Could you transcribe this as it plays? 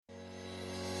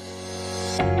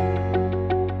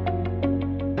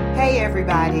Hey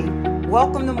everybody,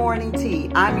 welcome to Morning Tea.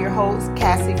 I'm your host,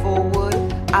 Cassie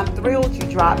Fullwood. I'm thrilled you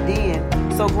dropped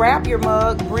in. So grab your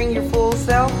mug, bring your full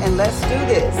self, and let's do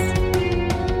this.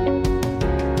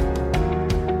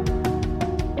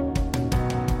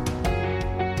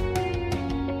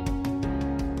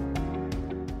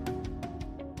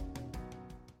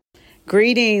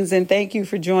 Greetings and thank you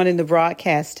for joining the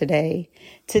broadcast today.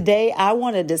 Today, I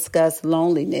want to discuss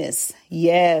loneliness.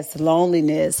 Yes,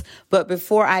 loneliness. But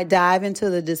before I dive into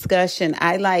the discussion,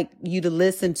 I'd like you to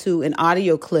listen to an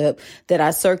audio clip that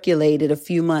I circulated a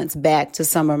few months back to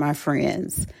some of my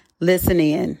friends. Listen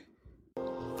in.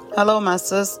 Hello, my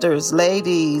sisters,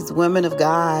 ladies, women of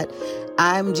God.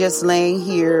 I'm just laying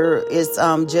here. It's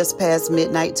just past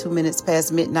midnight, 2 minutes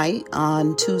past midnight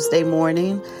on Tuesday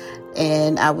morning.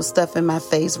 And I was stuffing my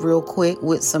face real quick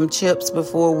with some chips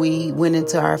before we went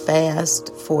into our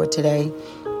fast for today.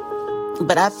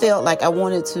 But I felt like I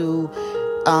wanted to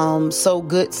sow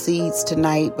good seeds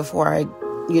tonight before I,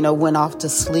 went off to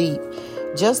sleep.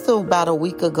 Just about a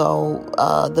week ago,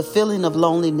 the feeling of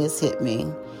loneliness hit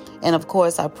me. And of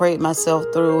course, I prayed myself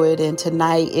through it. And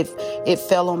tonight it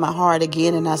fell on my heart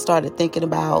again. And I started thinking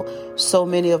about so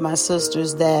many of my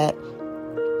sisters that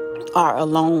are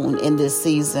alone in this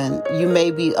season. You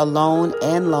may be alone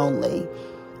and lonely.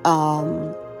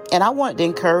 And I wanted to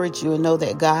encourage you and know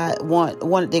that God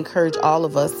wanted to encourage all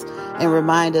of us and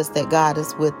remind us that God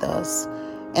is with us.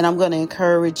 And I'm going to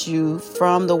encourage you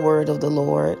from the word of the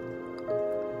Lord.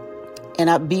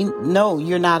 And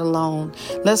you're not alone.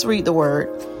 Let's read the word.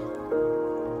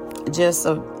 Just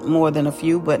more than a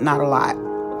few, but not a lot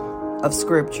of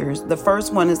scriptures. The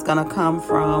first one is going to come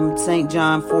from St.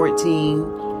 John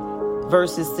 14,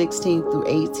 verses 16 through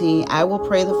 18. I will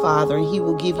pray the Father, and he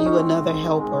will give you another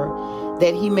helper,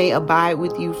 that he may abide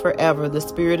with you forever, the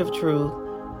Spirit of truth.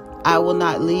 I will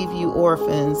not leave you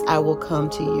orphans. I will come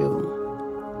to you.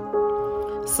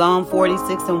 Psalm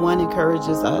 46:1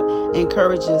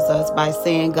 encourages us by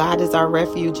saying, God is our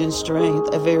refuge and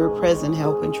strength, a very present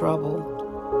help in trouble.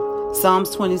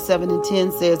 Psalms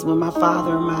 27:10 says, when my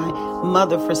father and my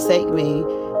mother forsake me,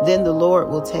 then the Lord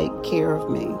will take care of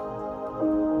me.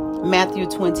 Matthew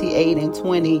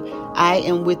 28:20, I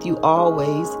am with you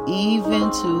always, even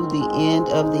to the end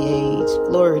of the age.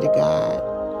 Glory to God.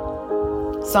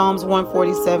 Psalms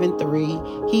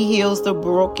 147:3, he heals the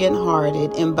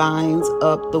brokenhearted and binds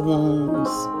up the wounds.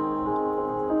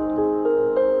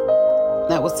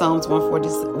 That was Psalms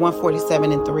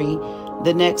 147:3.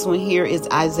 The next one here is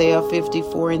Isaiah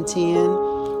 54:10.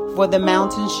 For the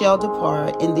mountains shall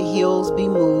depart and the hills be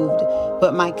moved,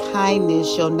 but my kindness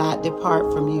shall not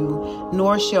depart from you,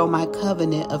 nor shall my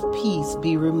covenant of peace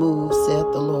be removed,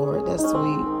 saith the Lord. That's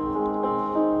sweet.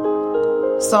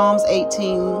 Psalms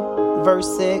 18, verse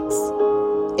 6.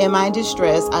 In my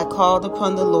distress, I called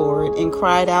upon the Lord and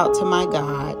cried out to my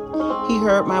God. He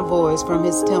heard my voice from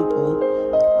his temple,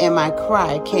 and my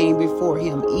cry came before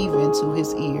him even to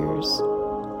his ears.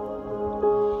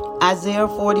 Isaiah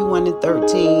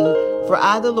 41:13, for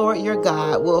I, the Lord your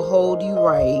God, will hold you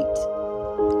right.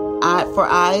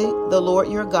 The Lord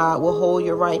your God, will hold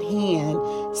your right hand,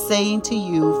 saying to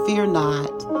you, fear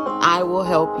not, I will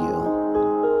help you.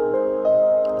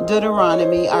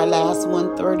 Deuteronomy, our last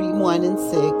one,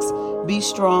 31:6, be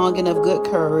strong and of good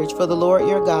courage, for the Lord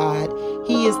your God,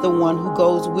 he is the one who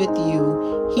goes with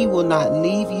you. He will not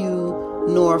leave you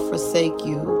nor forsake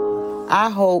you.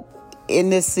 I hope in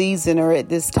this season or at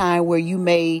this time where you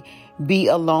may be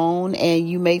alone and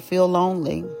you may feel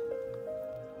lonely,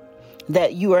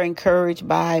 that you are encouraged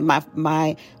by my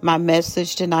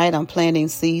message tonight. I'm planting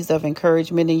seeds of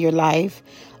encouragement in your life.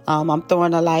 I'm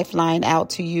throwing a lifeline out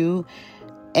to you,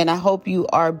 and I hope you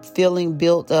are feeling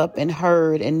built up and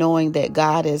heard and knowing that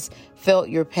God has felt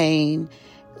your pain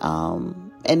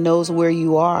and knows where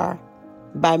you are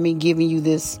by me giving you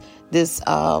this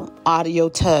audio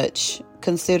touch.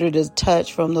 Consider it a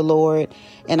touch from the Lord,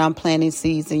 and I'm planting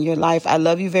seeds in your life. I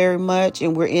love you very much,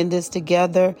 and we're in this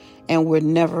together, and we're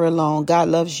never alone. God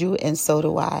loves you, and so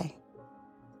do I.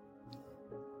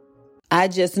 I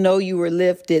just know you were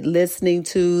lifted listening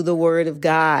to the word of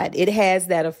God. It has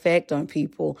that effect on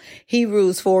people.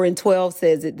 Hebrews 4:12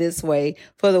 says it this way,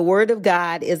 for the word of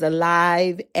God is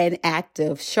alive and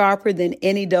active, sharper than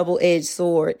any double-edged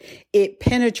sword. It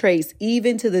penetrates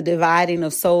even to the dividing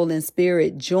of soul and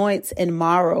spirit, joints and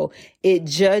marrow. It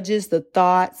judges the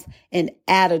thoughts and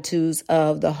attitudes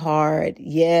of the heart.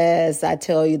 Yes, I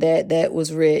tell you that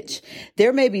was rich.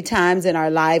 There may be times in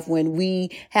our life when we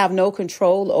have no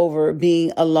control over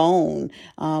being alone.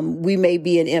 We may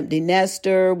be an empty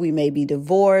nester. We may be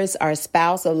divorced. Our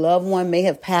spouse or loved one may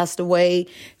have passed away.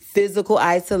 Physical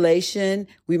isolation.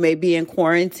 We may be in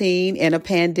quarantine in a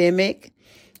pandemic.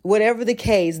 Whatever the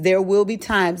case, there will be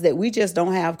times that we just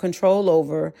don't have control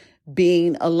over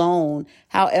being alone.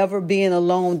 However, being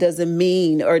alone doesn't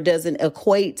mean or doesn't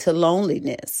equate to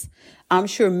loneliness. I'm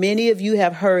sure many of you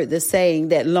have heard the saying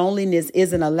that loneliness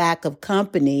isn't a lack of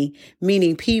company,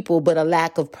 meaning people, but a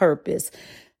lack of purpose.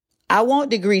 I won't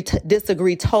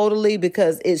disagree totally,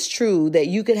 because it's true that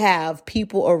you could have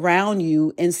people around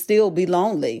you and still be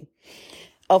lonely.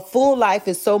 A full life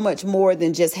is so much more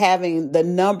than just having the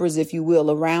numbers, if you will,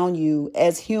 around you.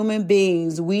 As human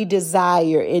beings, we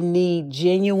desire and need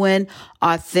genuine,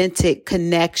 authentic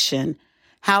connection.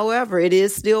 However, it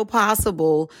is still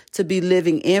possible to be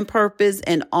living in purpose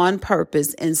and on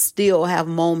purpose and still have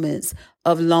moments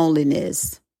of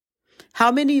loneliness. How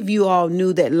many of you all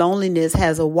knew that loneliness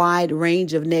has a wide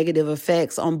range of negative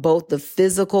effects on both the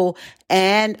physical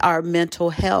and our mental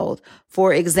health?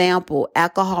 For example,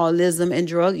 alcoholism and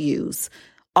drug use,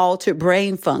 altered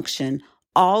brain function,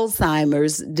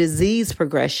 Alzheimer's disease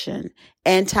progression,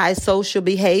 antisocial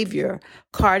behavior,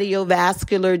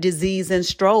 cardiovascular disease, and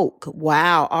stroke.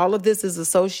 Wow, all of this is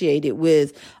associated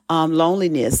with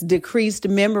loneliness, decreased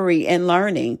memory and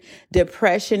learning,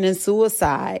 depression and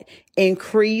suicide,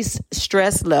 increased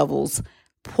stress levels,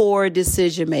 poor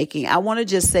decision making. I want to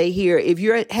just say here, if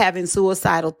you're having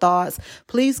suicidal thoughts,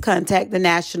 please contact the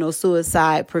National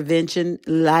Suicide Prevention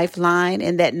Lifeline,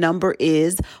 and that number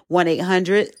is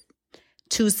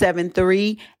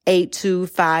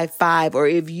 1-800-273-8255. Or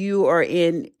if you are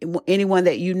in anyone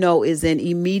that you know is in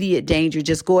immediate danger,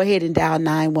 just go ahead and dial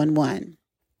 911.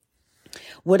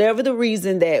 Whatever the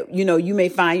reason that, you may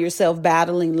find yourself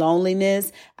battling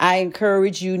loneliness, I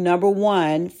encourage you, number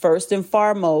one, first and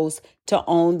foremost, to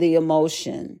own the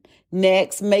emotion.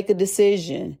 Next, make a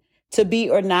decision to be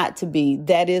or not to be.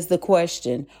 That is the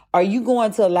question. Are you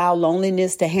going to allow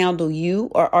loneliness to handle you,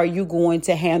 or are you going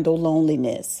to handle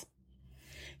loneliness?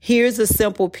 Here's a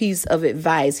simple piece of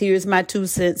advice. Here's my 2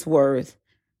 cents worth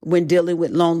when dealing with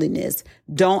loneliness.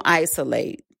 Don't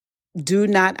isolate. Do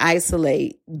not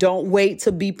isolate. Don't wait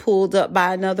to be pulled up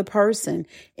by another person.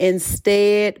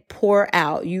 Instead, pour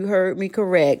out. You heard me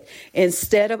correct.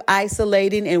 Instead of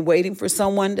isolating and waiting for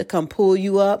someone to come pull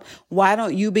you up, why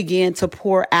don't you begin to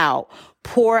pour out?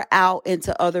 Pour out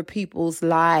into other people's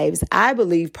lives. I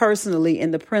believe personally in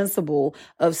the principle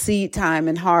of seed time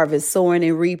and harvest, sowing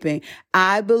and reaping.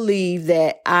 I believe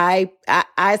that I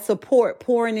support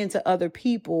pouring into other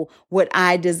people what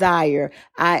I desire.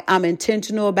 I'm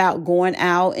intentional about going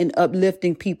out and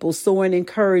uplifting people, sowing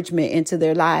encouragement into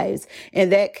their lives.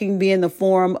 And that can be in the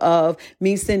form of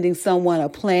me sending someone a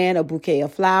plant, a bouquet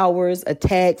of flowers, a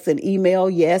text, an email.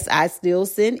 Yes, I still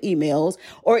send emails,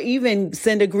 or even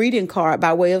send a greeting card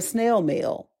by way of snail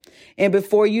mail. And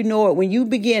before you know it, when you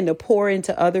begin to pour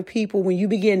into other people, when you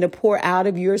begin to pour out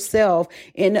of yourself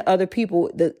into other people,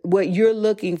 what you're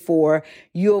looking for,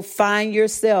 you'll find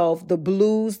yourself, the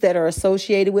blues that are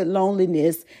associated with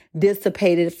loneliness,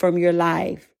 dissipated from your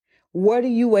life. What are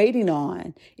you waiting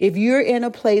on? If you're in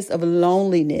a place of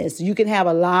loneliness, you can have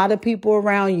a lot of people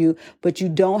around you, but you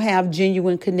don't have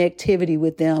genuine connectivity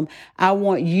with them. I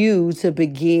want you to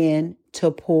begin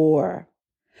to pour.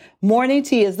 Morning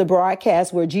Tea is the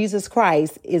broadcast where Jesus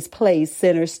Christ is placed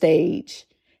center stage.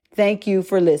 Thank you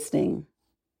for listening.